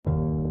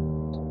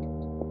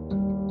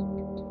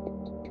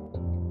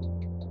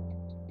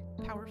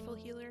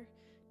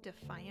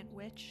defiant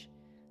witch,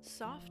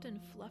 soft and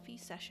fluffy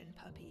session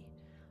puppy.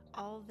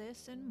 All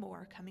this and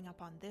more coming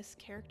up on this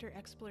character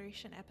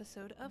exploration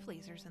episode of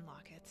Lasers and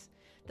Lockets,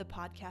 the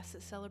podcast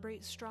that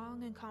celebrates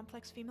strong and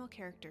complex female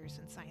characters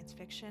in science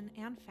fiction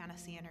and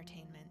fantasy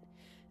entertainment.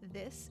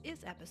 This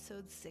is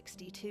episode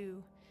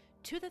 62.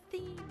 To the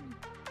theme!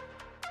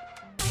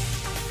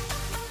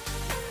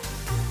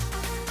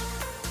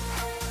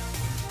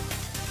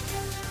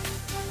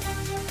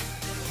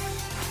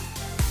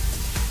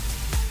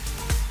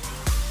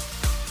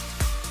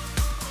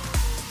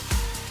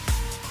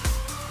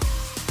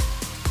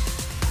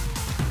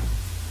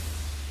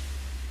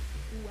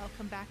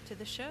 Welcome back to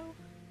the show.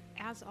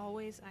 As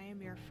always, I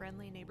am your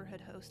friendly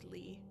neighborhood host,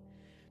 Lee.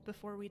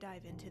 Before we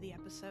dive into the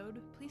episode,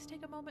 please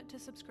take a moment to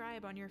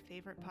subscribe on your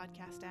favorite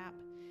podcast app.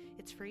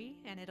 It's free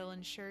and it'll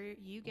ensure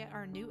you get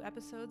our new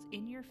episodes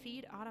in your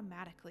feed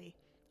automatically.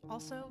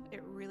 Also,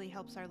 it really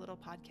helps our little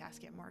podcast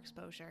get more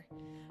exposure.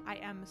 I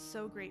am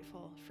so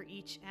grateful for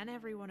each and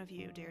every one of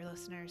you, dear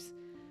listeners.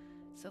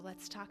 So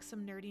let's talk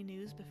some nerdy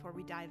news before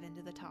we dive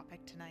into the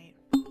topic tonight.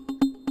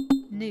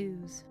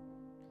 News.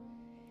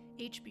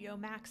 HBO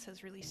Max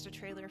has released a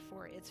trailer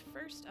for its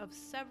first of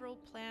several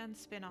planned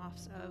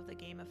spin-offs of the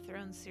Game of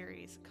Thrones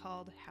series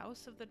called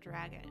House of the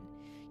Dragon.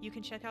 You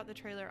can check out the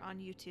trailer on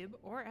YouTube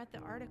or at the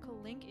article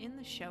link in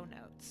the show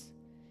notes.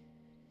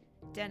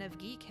 Den of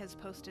Geek has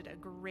posted a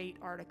great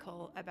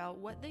article about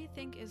what they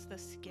think is the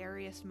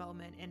scariest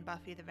moment in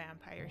Buffy the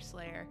Vampire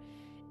Slayer.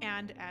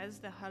 And as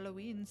the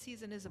Halloween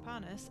season is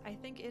upon us, I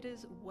think it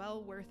is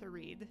well worth a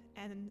read.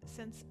 And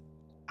since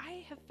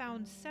I have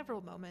found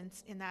several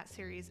moments in that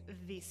series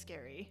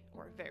scary,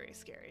 or very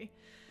scary.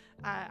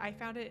 I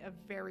found it a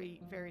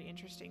very, very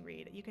interesting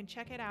read. You can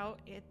check it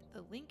out at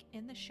the link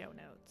in the show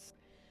notes.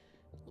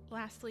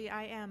 Lastly,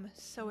 I am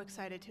so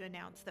excited to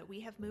announce that we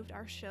have moved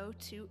our show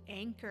to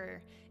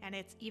Anchor, and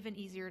it's even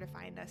easier to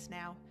find us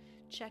now.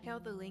 Check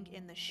out the link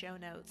in the show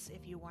notes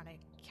if you want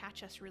to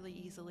catch us really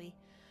easily.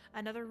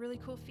 Another really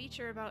cool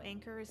feature about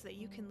Anchor is that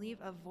you can leave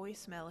a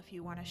voicemail if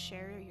you want to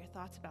share your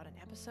thoughts about an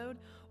episode,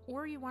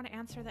 or you want to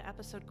answer the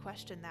episode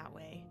question that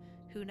way.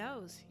 Who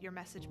knows, your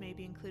message may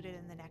be included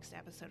in the next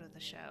episode of the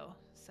show,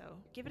 so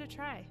give it a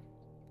try.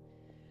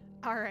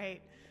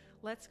 Alright,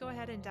 let's go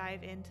ahead and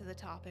dive into the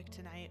topic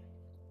tonight.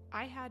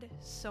 I had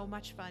so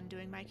much fun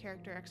doing my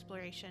character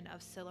exploration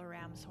of Scylla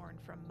Ramshorn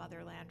from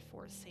Motherland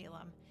for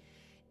Salem.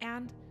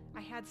 And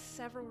I had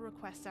several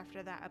requests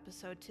after that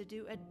episode to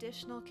do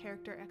additional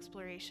character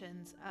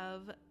explorations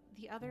of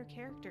the other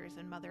characters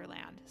in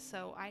Motherland,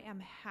 so I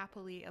am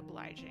happily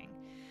obliging.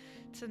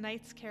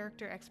 Tonight's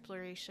character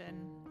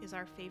exploration is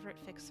our favorite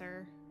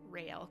fixer,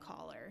 Raelle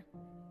Collar.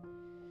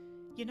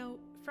 You know,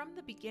 from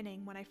the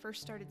beginning, when I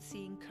first started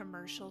seeing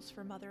commercials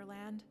for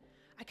Motherland,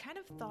 I kind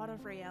of thought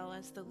of Raelle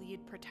as the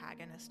lead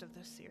protagonist of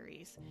the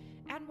series,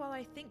 and while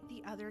I think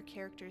the other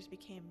characters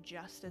became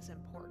just as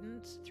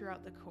important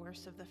throughout the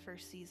course of the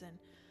first season,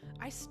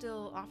 I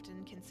still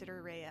often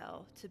consider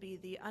Raelle to be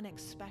the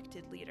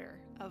unexpected leader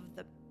of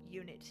the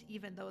unit,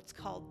 even though it's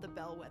called the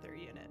Bellwether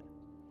Unit.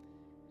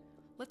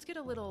 Let's get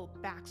a little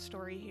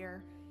backstory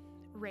here.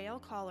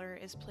 Raelle Collar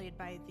is played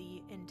by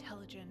the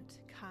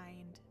intelligent,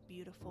 kind,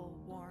 beautiful,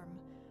 warm,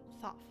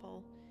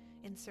 thoughtful,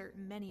 insert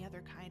many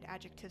other kind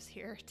adjectives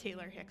here,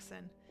 Taylor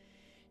Hickson.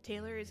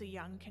 Taylor is a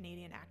young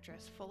Canadian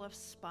actress full of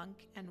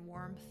spunk and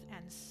warmth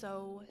and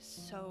so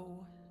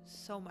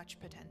much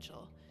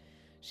potential.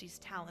 She's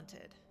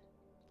talented,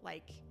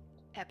 like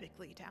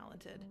epically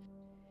talented.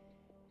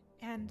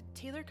 And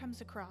Taylor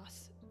comes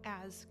across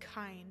as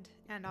kind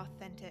and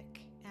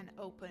authentic and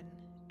open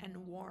and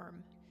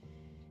warm.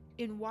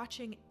 In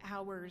watching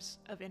hours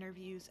of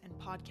interviews and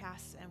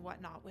podcasts and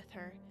whatnot with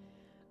her,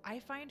 I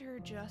find her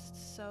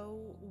just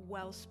so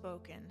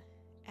well-spoken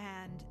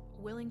and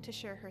willing to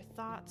share her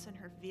thoughts and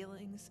her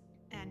feelings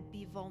and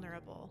be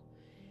vulnerable.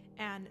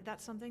 And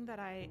that's something that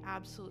I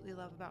absolutely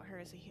love about her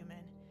as a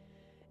human.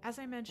 As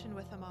I mentioned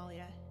with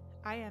Amalia,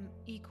 I am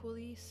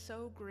equally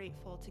so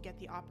grateful to get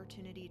the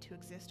opportunity to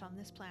exist on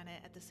this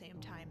planet at the same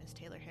time as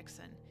Taylor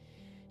Hickson.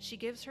 She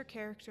gives her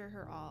character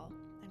her all,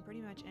 and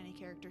pretty much any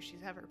character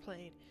she's ever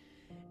played.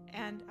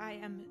 And I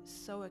am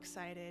so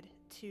excited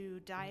to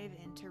dive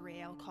into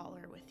Raelle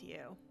Collar with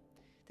you.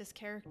 This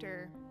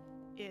character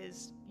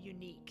is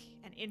unique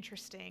and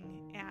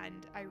interesting,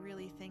 and I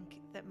really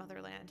think that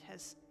Motherland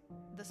has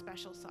the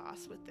special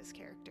sauce with this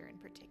character in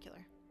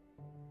particular.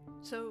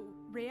 So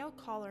Raelle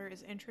Collar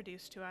is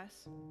introduced to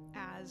us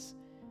as...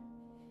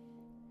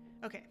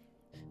 Okay,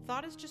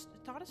 thought is just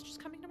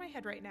coming to my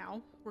head right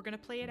now. We're gonna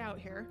play it out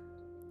here.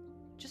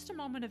 Just a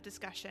moment of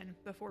discussion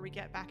before we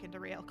get back into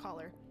Raelle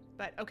Collar.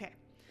 But okay,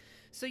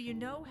 so you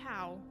know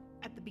how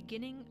at the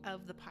beginning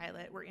of the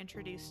pilot we're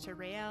introduced to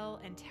Raelle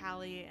and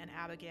Tally and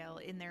Abigail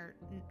in their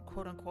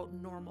quote-unquote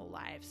normal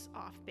lives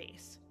off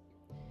base.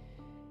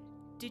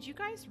 Did you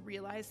guys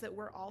realize that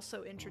we're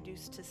also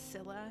introduced to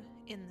Scylla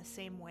in the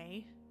same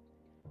way?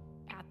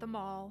 At the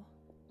mall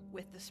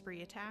with the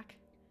spree attack?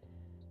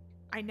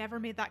 I never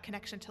made that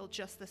connection till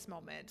just this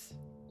moment.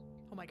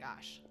 Oh my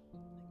gosh.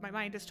 My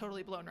mind is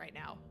totally blown right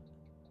now.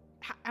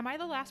 Am I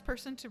the last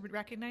person to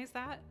recognize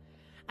that?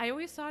 I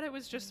always thought it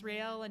was just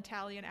Raelle and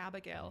Tally and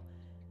Abigail,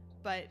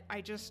 but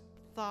I just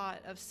thought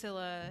of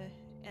Scylla,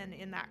 and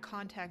in that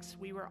context,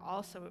 we were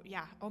also,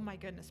 yeah, oh my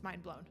goodness,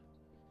 mind blown.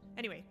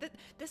 Anyway,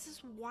 this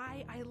is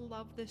why I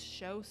love this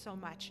show so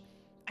much.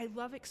 I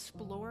love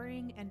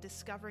exploring and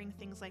discovering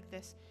things like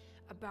this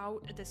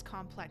about this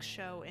complex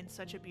show in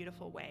such a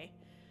beautiful way.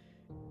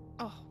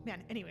 Oh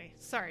man, anyway,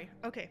 sorry.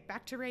 Okay,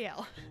 back to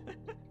Raelle.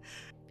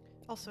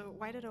 Also,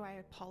 why did I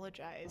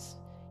apologize?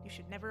 You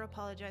should never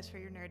apologize for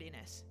your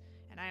nerdiness.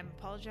 And I am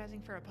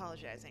apologizing for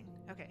apologizing.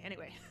 Okay,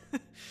 anyway.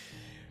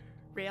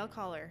 Raelle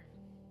Collar.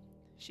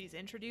 She's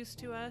introduced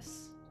to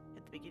us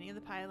at the beginning of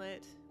the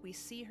pilot. We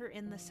see her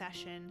in the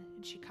session,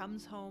 and she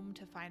comes home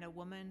to find a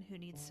woman who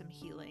needs some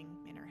healing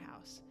in her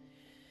house.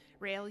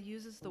 Raelle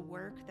uses the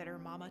work that her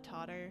mama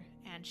taught her,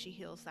 and she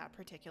heals that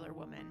particular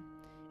woman.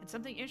 And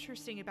something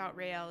interesting about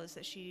Raelle is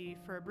that she,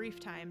 for a brief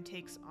time,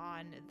 takes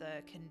on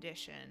the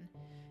condition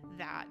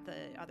that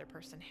the other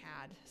person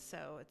had.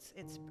 So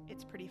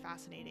it's pretty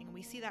fascinating.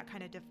 We see that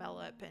kind of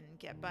develop and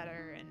get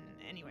better. And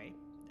anyway,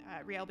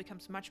 Raelle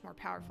becomes much more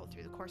powerful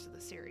through the course of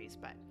the series,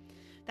 but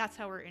that's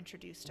how we're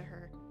introduced to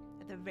her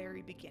at the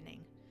very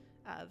beginning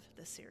of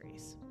the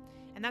series.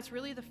 And that's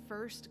really the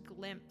first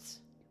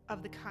glimpse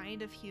of the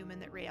kind of human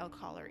that Raelle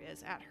Collar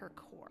is at her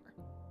core.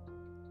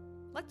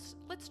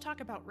 Let's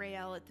talk about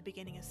Raelle at the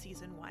beginning of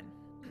season 1.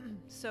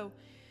 So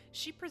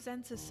she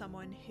presents as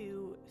someone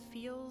who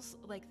feels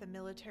like the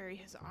military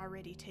has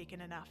already taken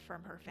enough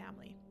from her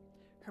family.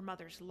 Her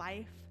mother's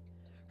life,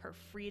 her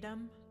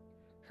freedom,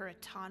 her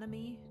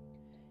autonomy.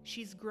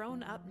 She's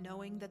grown up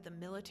knowing that the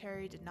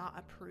military did not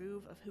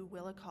approve of who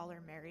Willa Collar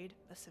married,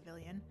 a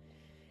civilian,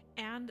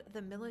 and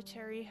the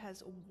military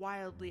has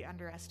wildly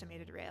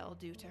underestimated Raelle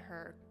due to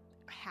her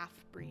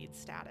half-breed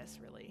status,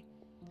 really.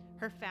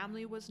 Her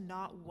family was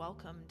not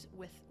welcomed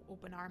with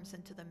open arms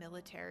into the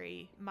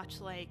military, much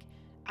like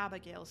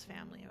Abigail's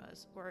family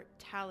was, or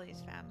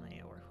Tally's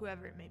family, or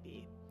whoever it may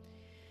be.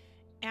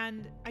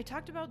 And I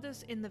talked about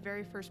this in the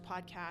very first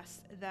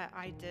podcast that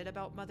I did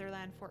about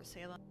Motherland Fort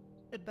Salem,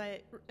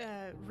 but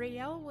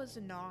Raelle was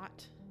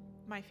not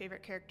my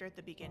favorite character at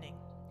the beginning.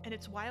 And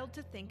it's wild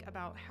to think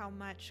about how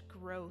much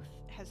growth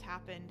has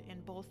happened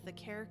in both the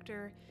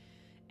character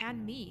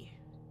and me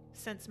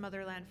since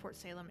Motherland Fort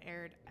Salem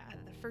aired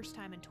the first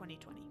time in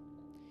 2020.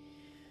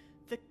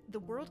 The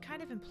world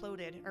kind of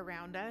imploded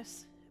around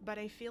us, but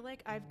I feel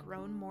like I've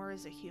grown more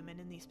as a human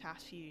in these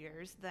past few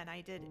years than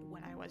I did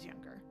when I was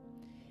younger.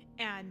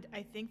 And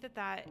I think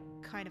that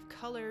kind of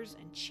colors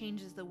and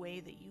changes the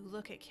way that you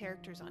look at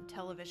characters on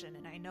television,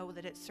 and I know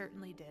that it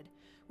certainly did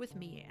with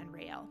me and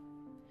Raelle.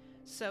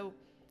 So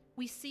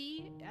we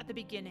see at the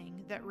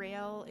beginning that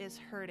Raelle is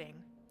hurting,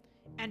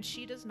 and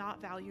she does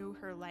not value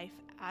her life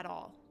at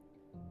all.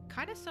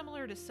 Kind of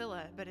similar to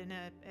Scylla, but in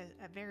a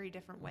very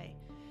different way.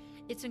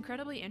 It's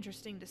incredibly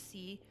interesting to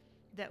see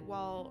that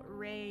while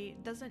Ray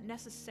doesn't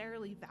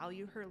necessarily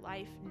value her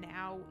life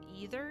now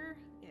either,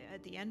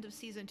 at the end of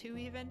season 2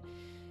 even,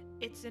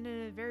 it's in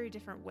a very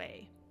different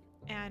way.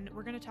 And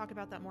we're going to talk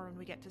about that more when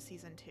we get to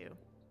season 2.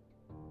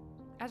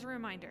 As a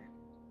reminder,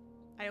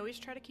 I always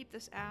try to keep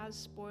this as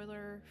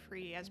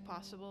spoiler-free as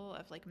possible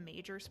of like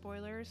major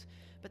spoilers,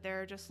 but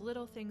there are just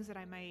little things that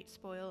I might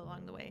spoil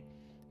along the way.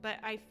 But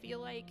I feel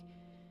like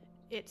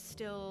it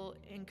still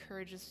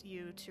encourages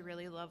you to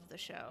really love the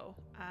show,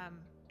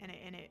 and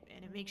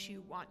it makes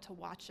you want to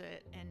watch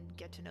it and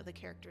get to know the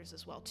characters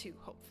as well too,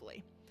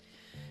 hopefully.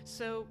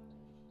 So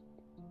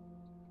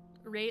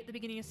Ray at the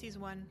beginning of season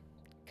 1,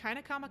 kind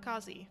of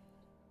kamikaze.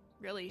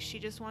 Really, she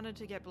just wanted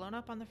to get blown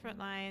up on the front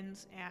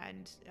lines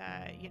and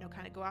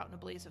kind of go out in a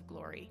blaze of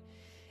glory.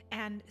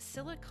 And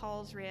Scylla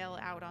calls Raelle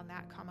out on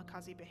that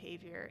kamikaze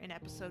behavior in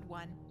episode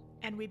 1.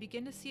 And we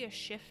begin to see a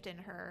shift in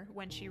her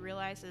when she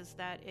realizes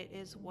that it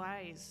is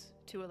wise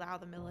to allow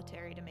the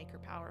military to make her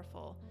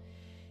powerful.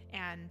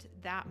 And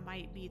that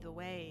might be the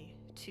way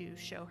to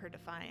show her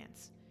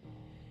defiance.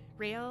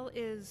 Raelle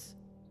is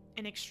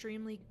an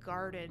extremely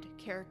guarded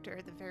character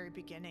at the very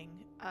beginning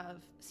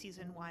of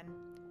season 1.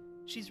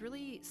 She's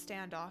really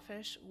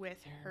standoffish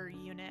with her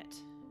unit.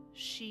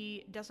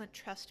 She doesn't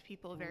trust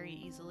people very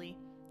easily.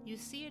 You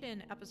see it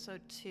in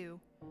episode 2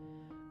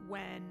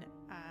 when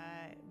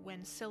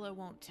Scylla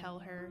won't tell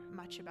her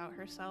much about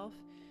herself.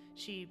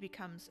 She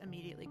becomes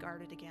immediately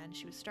guarded again.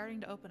 She was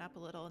starting to open up a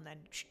little and then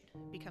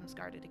becomes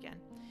guarded again.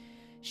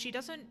 She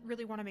doesn't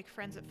really want to make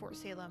friends at Fort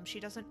Salem. She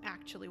doesn't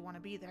actually want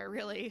to be there,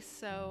 really.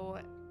 So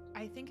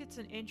I think it's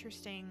an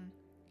interesting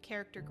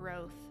character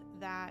growth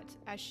that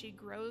as she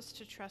grows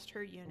to trust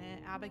her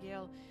unit,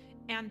 Abigail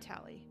and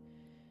Tally,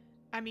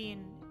 I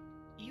mean,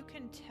 you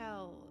can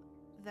tell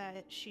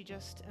that she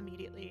just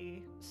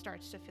immediately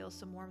starts to feel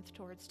some warmth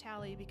towards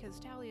Tally,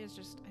 because Tally is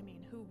just, I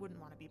mean, who wouldn't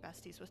want to be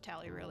besties with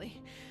Tally,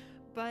 really?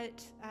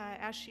 But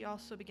as she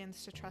also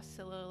begins to trust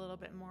Scylla a little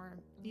bit more,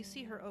 you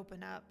see her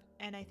open up,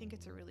 and I think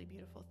it's a really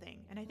beautiful thing.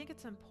 And I think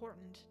it's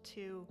important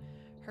to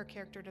her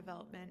character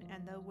development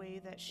and the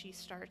way that she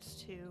starts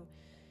to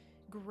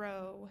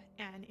grow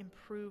and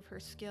improve her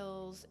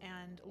skills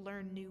and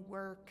learn new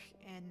work.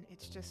 And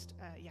it's just,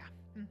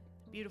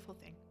 beautiful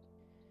thing.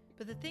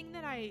 But the thing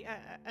that I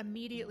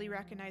immediately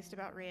recognized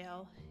about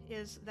Raelle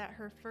is that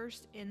her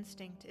first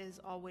instinct is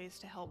always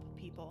to help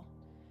people,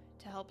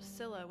 to help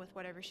Scylla with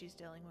whatever she's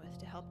dealing with,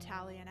 to help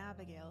Tally and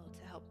Abigail,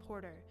 to help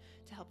Porter,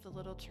 to help the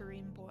little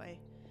Tarim boy.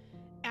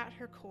 At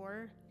her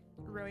core,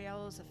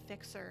 Raelle is a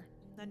fixer,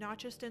 and not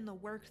just in the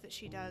work that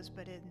she does,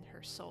 but in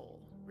her soul,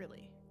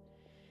 really.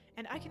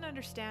 And I can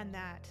understand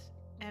that,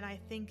 and I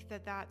think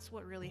that that's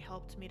what really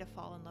helped me to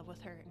fall in love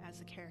with her as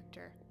a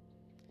character.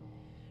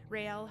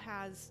 Raelle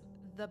has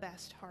the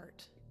best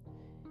heart.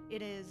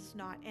 It is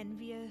not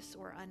envious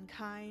or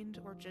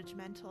unkind or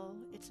judgmental.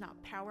 It's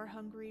not power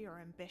hungry or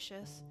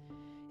ambitious.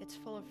 It's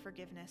full of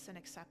forgiveness and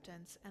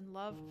acceptance and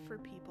love for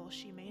people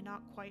she may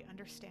not quite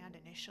understand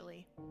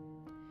initially.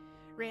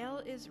 Raelle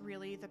is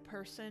really the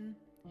person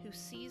who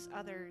sees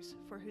others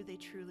for who they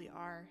truly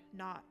are,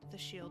 not the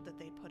shield that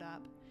they put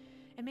up.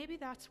 And maybe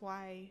that's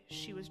why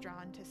she was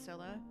drawn to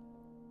Scylla,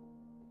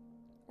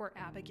 or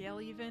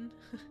Abigail even,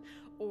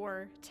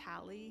 or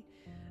Tally.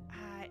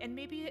 And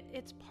maybe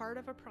it's part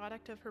of a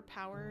product of her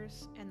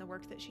powers and the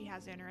work that she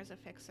has in her as a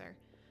fixer.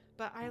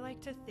 But I like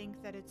to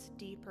think that it's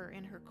deeper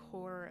in her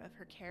core of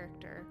her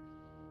character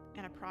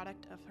and a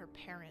product of her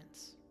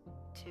parents,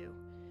 too.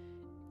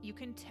 You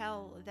can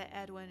tell that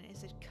Edwin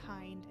is a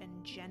kind and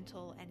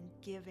gentle and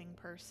giving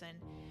person,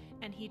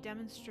 and he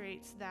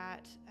demonstrates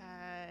that,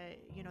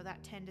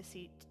 that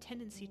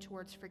tendency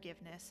towards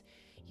forgiveness.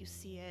 You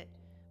see it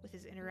with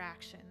his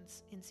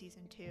interactions in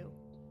season 2.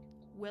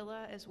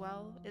 Willa as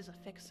well is a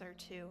fixer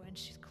too, and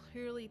she's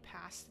clearly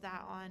passed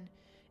that on,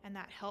 and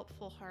that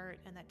helpful heart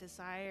and that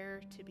desire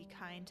to be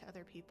kind to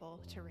other people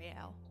to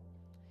Raelle.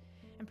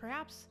 And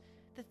perhaps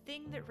the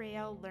thing that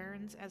Raelle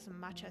learns as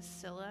much as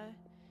Scylla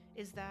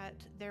is that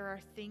there are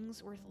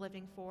things worth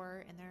living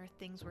for and there are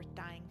things worth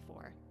dying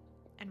for,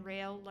 and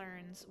Raelle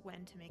learns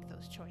when to make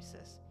those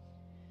choices.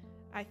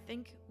 I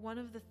think one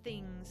of the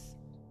things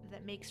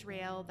that makes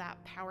Raelle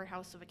that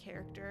powerhouse of a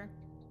character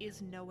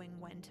is knowing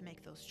when to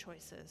make those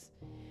choices.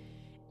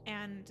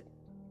 And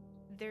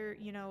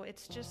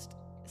it's just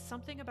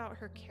something about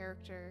her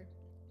character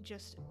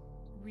just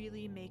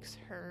really makes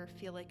her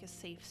feel like a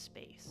safe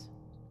space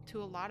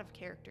to a lot of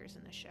characters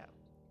in the show.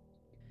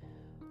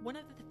 One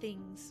of the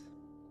things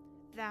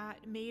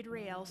that made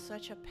Raelle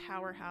such a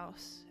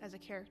powerhouse as a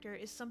character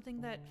is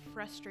something that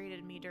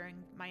frustrated me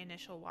during my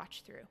initial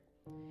watch through.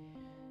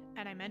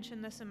 And I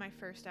mentioned this in my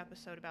first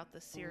episode about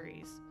the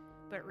series,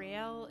 but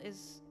Raelle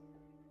is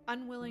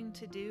unwilling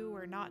to do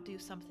or not do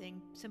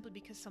something simply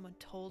because someone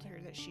told her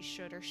that she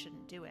should or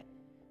shouldn't do it.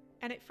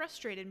 And it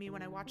frustrated me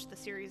when I watched the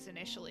series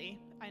initially,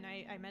 and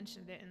I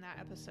mentioned it in that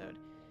episode.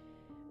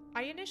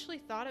 I initially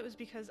thought it was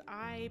because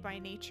I, by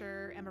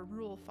nature, am a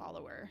rule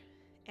follower,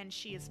 and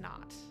she is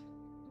not.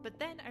 But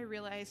then I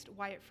realized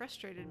why it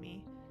frustrated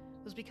me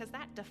was because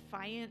that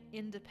defiant,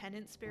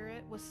 independent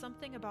spirit was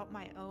something about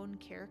my own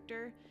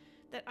character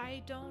that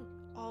I don't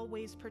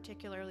always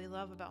particularly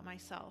love about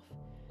myself.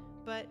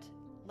 But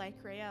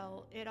like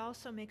Raelle, it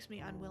also makes me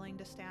unwilling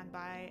to stand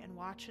by and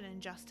watch an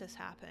injustice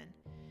happen.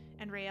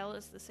 And Raelle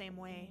is the same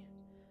way.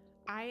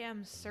 I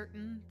am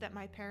certain that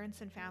my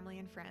parents and family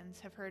and friends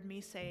have heard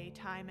me say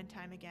time and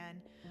time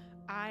again,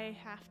 I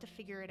have to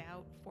figure it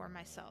out for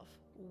myself,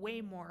 way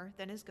more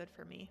than is good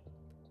for me.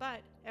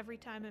 But every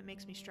time it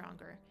makes me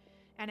stronger.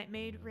 And it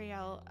made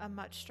Raelle a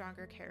much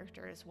stronger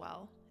character as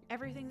well.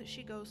 Everything that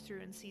she goes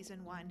through in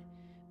season 1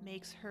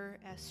 makes her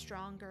a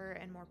stronger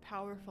and more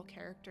powerful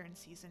character in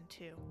season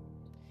 2.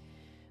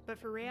 But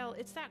for Raelle,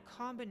 it's that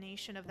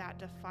combination of that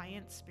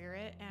defiant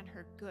spirit and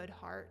her good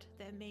heart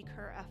that make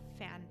her a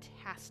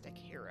fantastic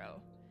hero.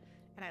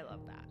 And I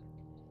love that.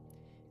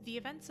 The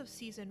events of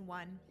season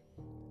 1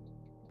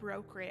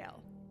 broke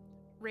Raelle.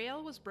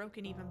 Raelle was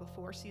broken even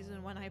before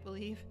season 1, I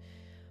believe,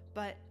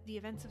 but the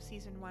events of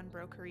season 1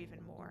 broke her even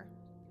more.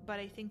 But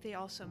I think they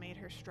also made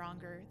her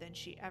stronger than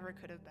she ever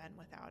could have been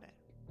without it.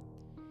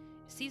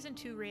 Season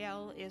 2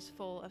 Raelle is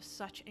full of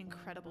such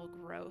incredible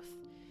growth,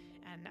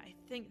 and I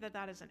think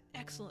that is an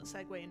excellent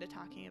segue into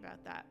talking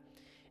about that.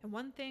 And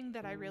one thing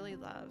that I really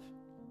love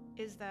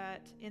is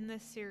that in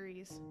this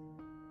series,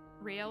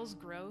 Raelle's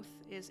growth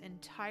is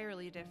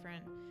entirely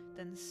different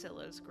than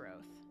Scylla's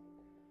growth.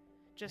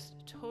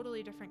 Just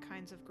totally different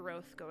kinds of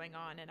growth going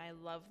on, and I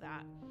love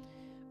that.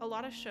 A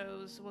lot of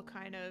shows will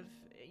kind of,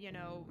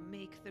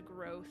 make the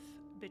growth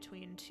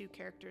between two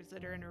characters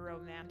that are in a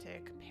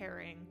romantic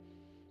pairing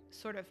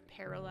sort of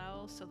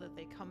parallel so that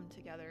they come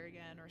together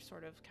again, or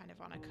sort of kind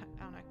of on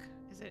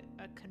a is it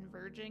a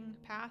converging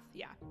path?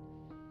 Yeah.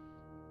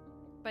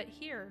 But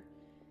here,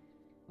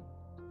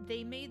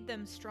 they made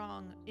them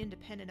strong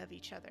independent of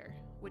each other,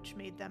 which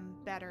made them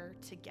better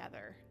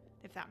together,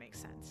 if that makes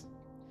sense.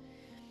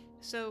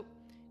 So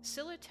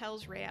Scylla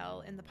tells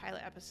Raelle in the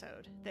pilot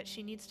episode that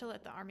she needs to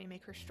let the army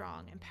make her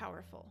strong and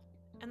powerful.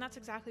 And that's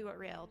exactly what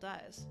Raelle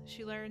does.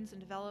 She learns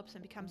and develops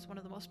and becomes one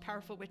of the most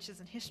powerful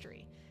witches in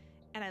history.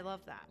 And I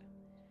love that.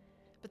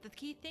 But the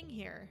key thing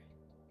here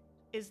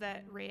is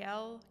that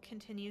Raelle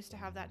continues to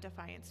have that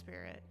defiant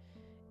spirit,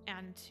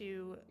 and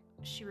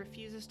she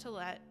refuses to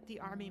let the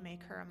army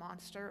make her a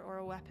monster or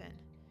a weapon.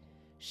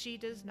 She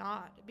does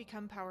not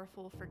become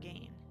powerful for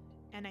gain.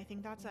 And I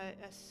think that's a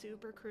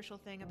super crucial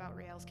thing about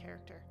Raelle's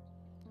character.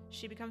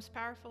 She becomes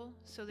powerful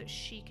so that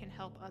she can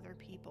help other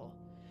people,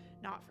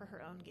 not for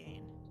her own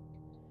gain.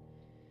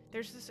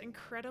 There's this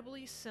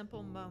incredibly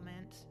simple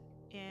moment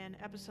in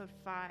episode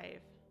 5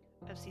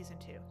 of season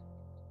 2.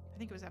 I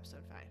think it was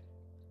episode 5.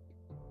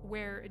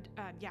 Where,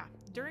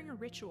 during a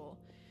ritual,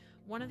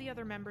 one of the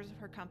other members of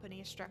her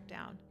company is struck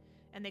down,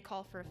 and they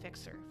call for a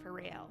fixer, for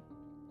Raelle.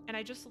 And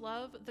I just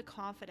love the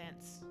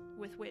confidence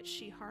with which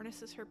she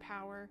harnesses her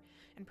power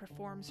and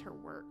performs her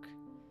work.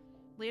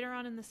 Later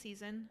on in the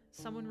season,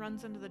 someone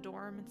runs into the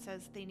dorm and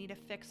says they need a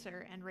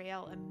fixer, and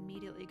Raelle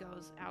immediately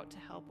goes out to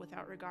help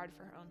without regard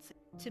for her own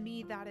safety. To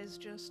me, that is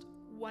just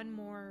one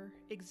more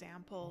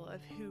example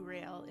of who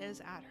Raelle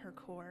is at her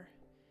core.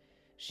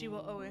 She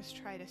will always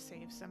try to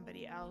save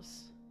somebody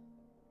else,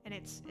 and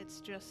it's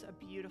just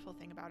a beautiful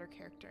thing about her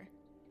character.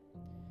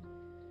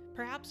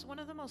 Perhaps one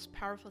of the most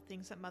powerful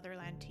things that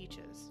Motherland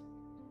teaches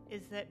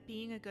is that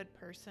being a good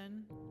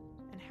person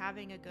and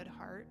having a good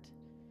heart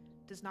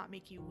does not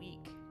make you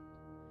weak.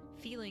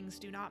 Feelings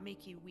do not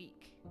make you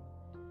weak.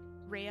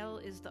 Raelle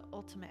is the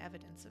ultimate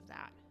evidence of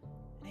that.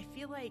 And I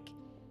feel like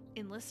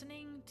in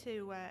listening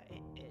to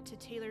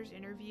Taylor's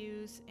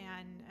interviews,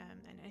 and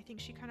I think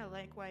she kind of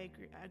likewise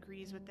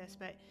agrees with this,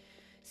 but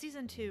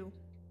season 2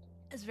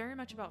 is very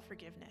much about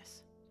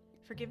forgiveness.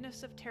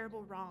 Forgiveness of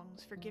terrible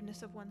wrongs,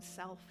 forgiveness of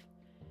oneself,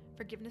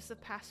 forgiveness of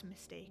past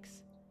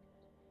mistakes,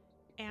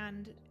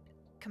 and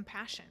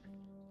compassion.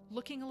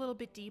 Looking a little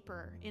bit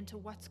deeper into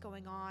what's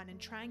going on and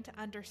trying to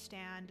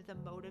understand the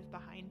motive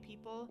behind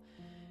people,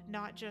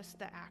 not just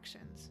the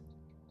actions.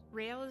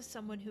 Raelle is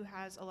someone who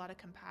has a lot of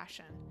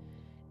compassion,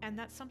 and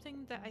that's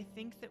something that I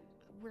think that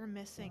we're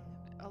missing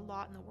a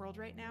lot in the world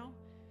right now.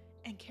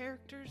 And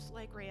characters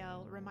like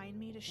Raelle remind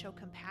me to show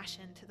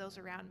compassion to those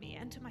around me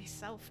and to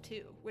myself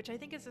too, which I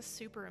think is a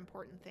super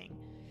important thing.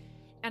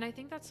 And I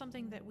think that's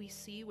something that we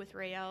see with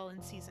Raelle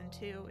in season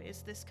 2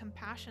 is this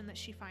compassion that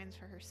she finds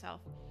for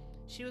herself.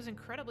 She was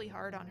incredibly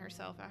hard on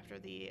herself after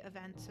the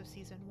events of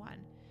season 1.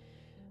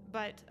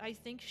 But I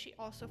think she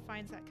also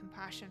finds that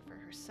compassion for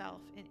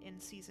herself in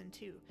season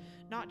 2,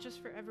 not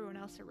just for everyone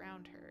else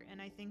around her.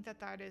 And I think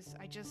that is,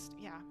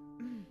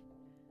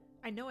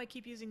 I know I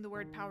keep using the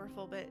word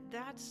powerful, but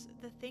that's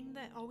the thing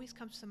that always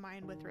comes to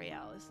mind with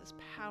Raelle is this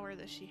power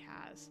that she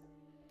has.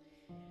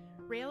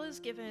 Raelle is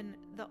given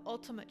the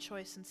ultimate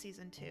choice in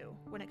season 2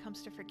 when it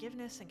comes to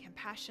forgiveness and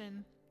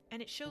compassion,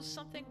 and it shows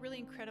something really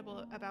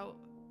incredible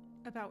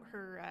about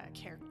her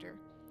character.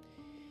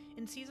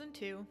 In season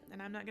 2,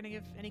 and I'm not going to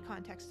give any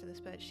context to this,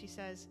 but she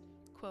says,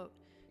 quote,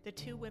 "The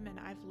 2 women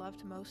I've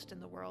loved most in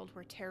the world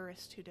were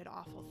terrorists who did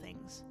awful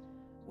things.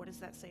 What does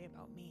that say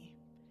about me?"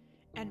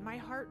 And my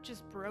heart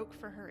just broke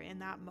for her in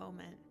that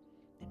moment.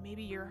 And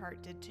maybe your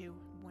heart did too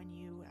when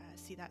you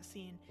see that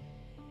scene.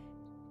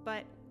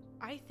 But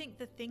I think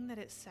the thing that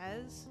it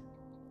says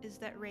is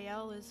that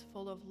Raelle is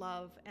full of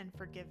love and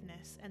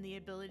forgiveness and the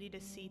ability to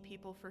see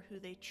people for who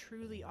they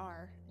truly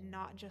are,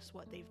 not just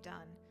what they've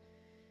done.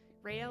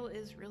 Raelle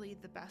is really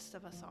the best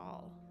of us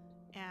all.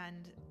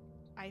 And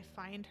I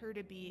find her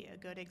to be a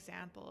good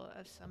example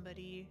of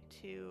somebody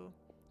to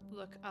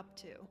look up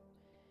to.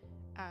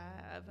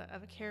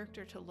 Of a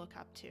character to look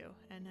up to,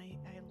 and I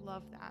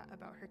love that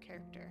about her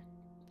character.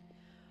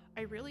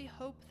 I really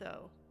hope,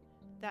 though,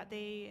 that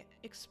they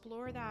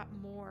explore that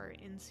more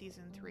in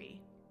season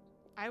 3.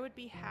 I would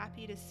be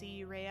happy to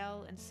see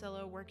Raelle and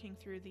Scylla working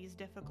through these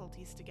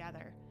difficulties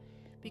together,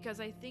 because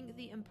I think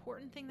the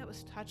important thing that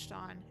was touched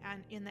on,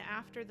 and in the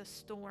After the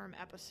Storm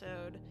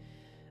episode,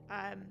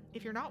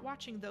 if you're not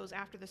watching those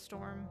After the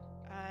Storm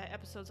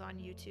episodes on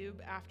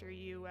YouTube, after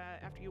you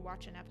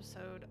watch an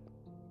episode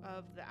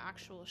of the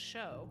actual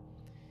show,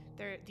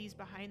 these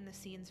behind the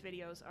scenes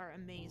videos are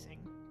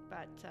amazing.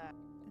 But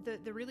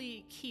the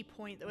really key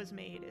point that was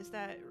made is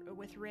that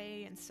with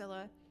Ray and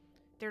Scylla,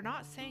 they're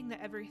not saying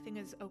that everything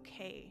is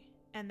okay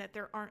and that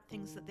there aren't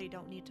things that they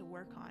don't need to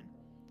work on.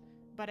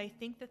 But I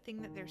think the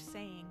thing that they're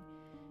saying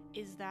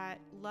is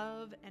that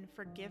love and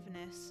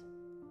forgiveness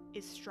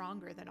is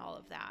stronger than all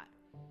of that.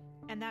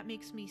 And that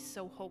makes me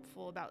so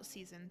hopeful about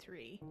season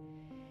 3.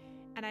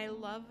 And I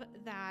love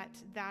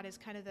that is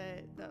kind of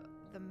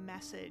the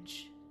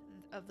message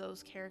of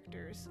those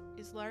characters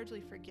is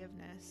largely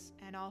forgiveness,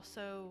 and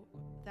also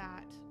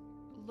that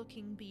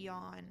looking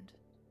beyond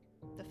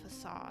the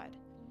facade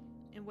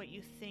and what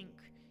you think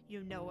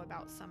you know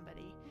about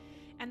somebody.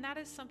 And that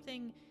is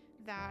something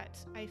that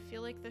I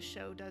feel like the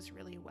show does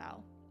really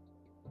well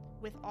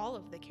with all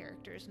of the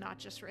characters, not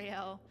just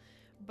Raelle,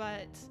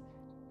 but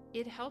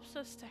it helps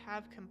us to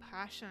have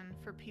compassion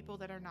for people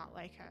that are not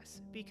like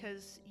us,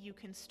 because you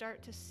can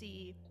start to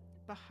see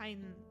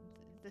behind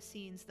the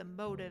scenes, the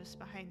motives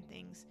behind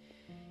things.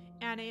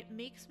 And it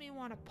makes me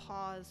want to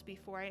pause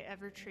before I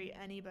ever treat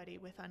anybody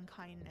with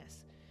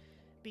unkindness,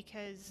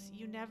 because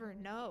you never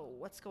know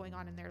what's going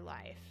on in their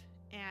life.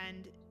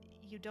 And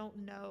you don't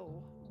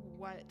know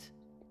what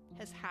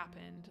has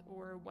happened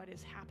or what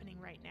is happening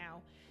right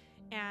now.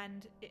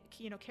 And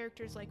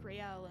characters like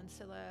Raelle and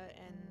Scylla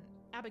and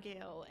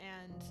Abigail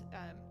and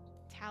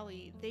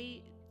Tally,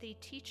 they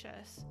teach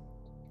us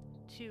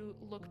to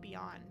look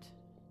beyond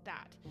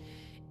that.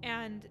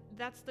 And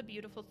that's the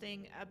beautiful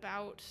thing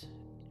about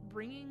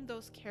bringing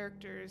those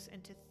characters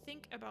and to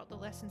think about the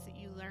lessons that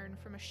you learn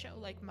from a show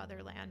like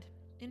Motherland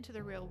into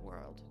the real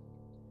world.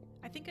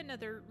 I think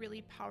another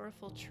really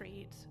powerful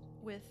trait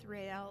with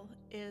Raelle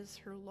is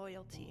her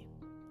loyalty.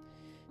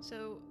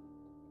 So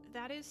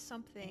that is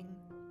something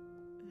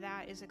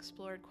that is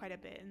explored quite a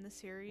bit in the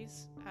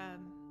series.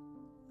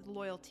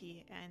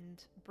 Loyalty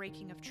and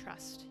breaking of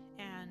trust,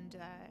 and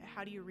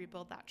how do you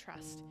rebuild that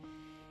trust?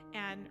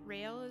 And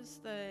Raelle is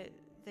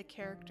the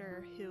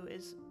character who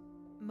is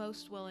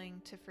most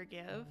willing to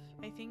forgive,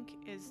 I think,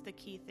 is the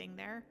key thing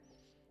there.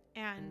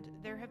 And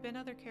there have been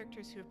other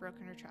characters who have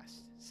broken her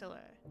trust.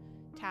 Scylla,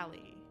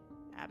 Tally,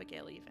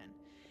 Abigail even.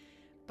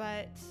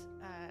 But,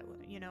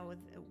 with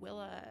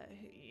Willa,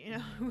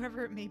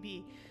 whoever it may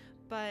be.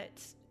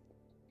 But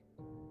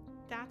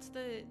that's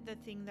the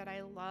thing that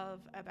I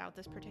love about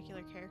this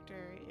particular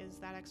character, is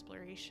that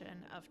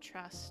exploration of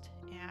trust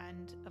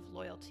and of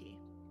loyalty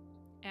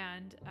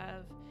and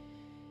of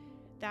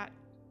that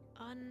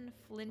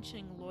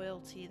unflinching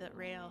loyalty that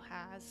Raelle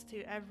has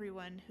to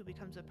everyone who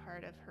becomes a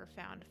part of her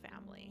found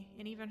family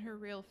and even her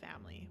real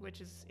family,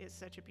 which is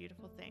such a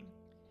beautiful thing.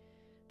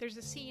 There's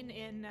a scene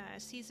in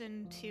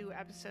season 2,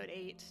 episode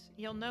 8.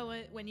 You'll know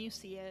it when you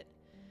see it,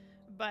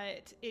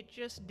 but it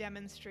just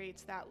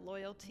demonstrates that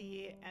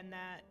loyalty and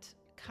that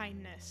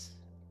kindness,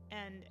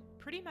 and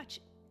pretty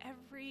much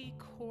every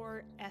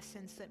core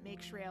essence that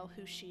makes Raelle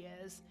who she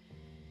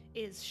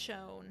is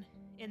shown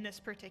in this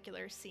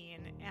particular scene.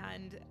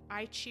 And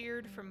I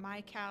cheered from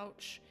my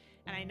couch,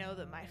 and I know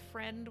that my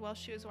friend, while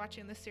she was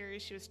watching the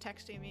series, she was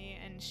texting me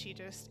and she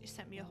just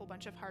sent me a whole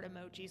bunch of heart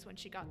emojis when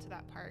she got to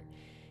that part.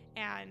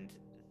 And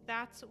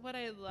that's what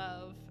I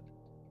love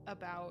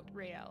about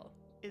Raelle,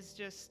 is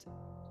just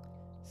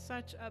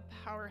such a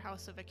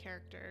powerhouse of a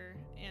character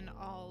in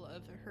all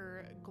of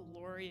her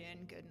glory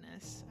and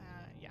goodness.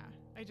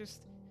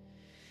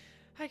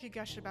 I could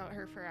gush about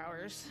her for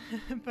hours,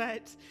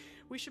 but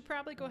we should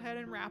probably go ahead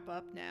and wrap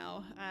up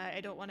now. I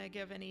don't want to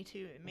give any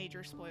too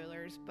major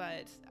spoilers,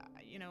 but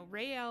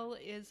Raelle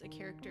is a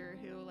character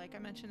who, like I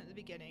mentioned at the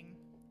beginning,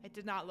 I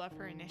did not love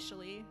her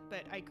initially,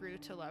 but I grew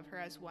to love her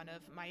as one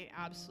of my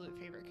absolute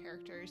favorite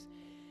characters.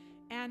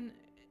 And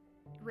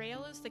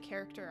Raelle is the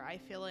character I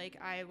feel like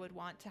I would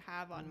want to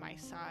have on my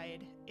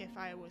side if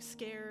I was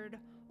scared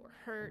or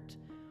hurt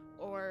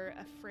or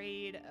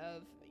afraid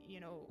of,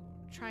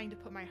 trying to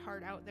put my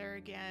heart out there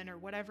again or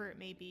whatever it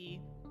may be.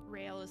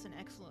 Raelle is an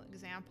excellent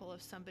example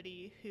of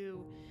somebody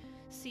who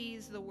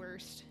sees the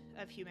worst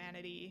of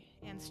humanity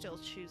and still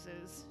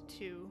chooses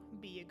to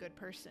be a good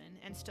person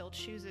and still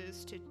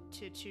chooses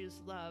to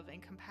choose love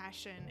and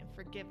compassion and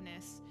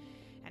forgiveness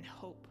and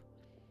hope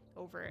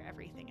over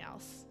everything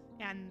else.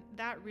 And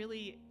that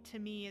really, to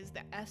me, is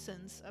the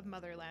essence of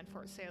Motherland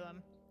Fort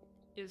Salem,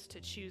 is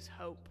to choose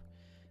hope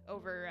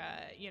over,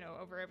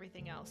 over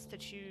everything else, to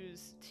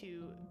choose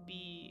to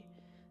be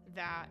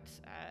that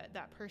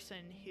person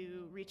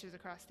who reaches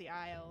across the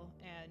aisle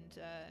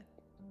and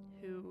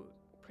who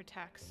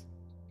protects,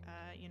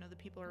 the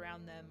people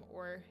around them,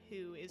 or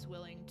who is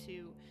willing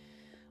to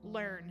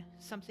learn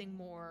something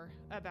more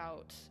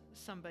about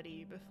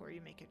somebody before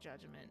you make a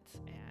judgment.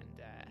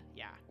 And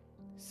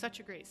such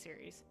a great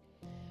series.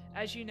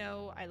 As you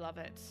know, I love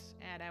it,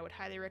 and I would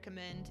highly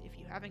recommend, if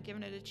you haven't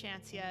given it a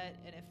chance yet,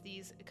 and if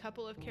these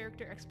couple of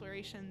character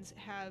explorations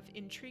have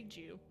intrigued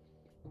you,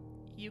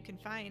 you can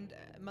find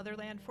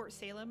Motherland Fort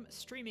Salem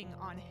streaming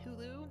on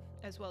Hulu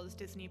as well as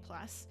Disney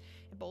Plus,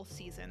 both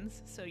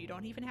seasons, so you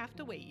don't even have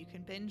to wait. You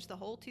can binge the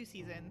whole 2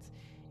 seasons,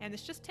 and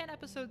it's just 10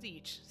 episodes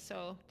each,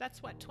 so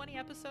that's 20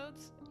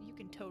 episodes? You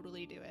can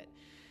totally do it.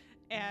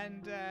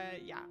 And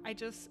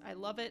I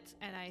love it,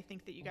 and I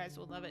think that you guys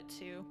will love it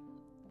too.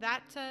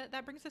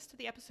 That brings us to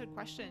the episode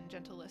question,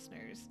 gentle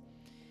listeners.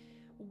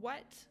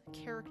 What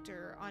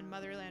character on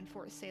Motherland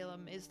Fort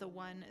Salem is the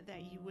one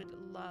that you would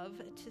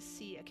love to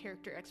see a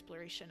character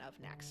exploration of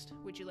next?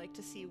 Would you like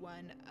to see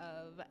one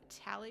of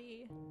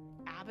Tally,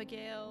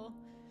 Abigail,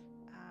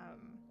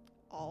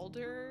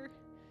 Alder?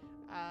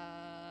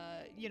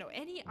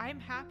 I'm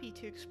happy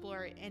to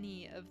explore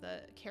any of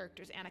the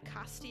characters.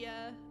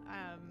 Anacostia.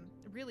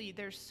 Really,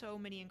 there's so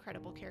many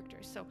incredible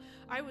characters. So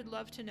I would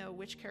love to know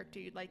which character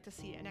you'd like to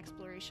see an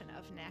exploration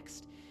of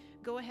next.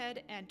 Go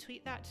ahead and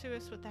tweet that to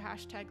us with the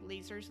hashtag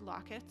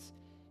LasersLockets,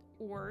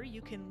 or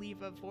you can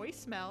leave a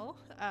voicemail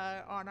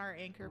on our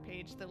Anchor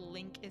page. The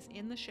link is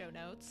in the show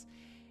notes.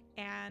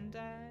 And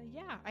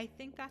I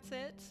think that's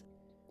it.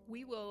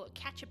 We will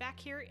catch you back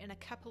here in a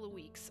couple of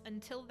weeks.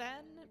 Until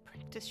then,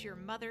 practice your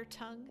mother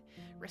tongue,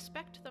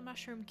 respect the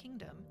Mushroom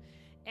Kingdom,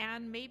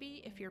 and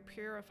maybe, if you're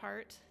pure of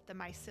heart, the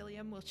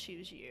mycelium will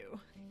choose you.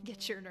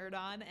 Get your nerd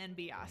on and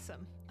be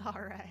awesome. All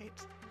right.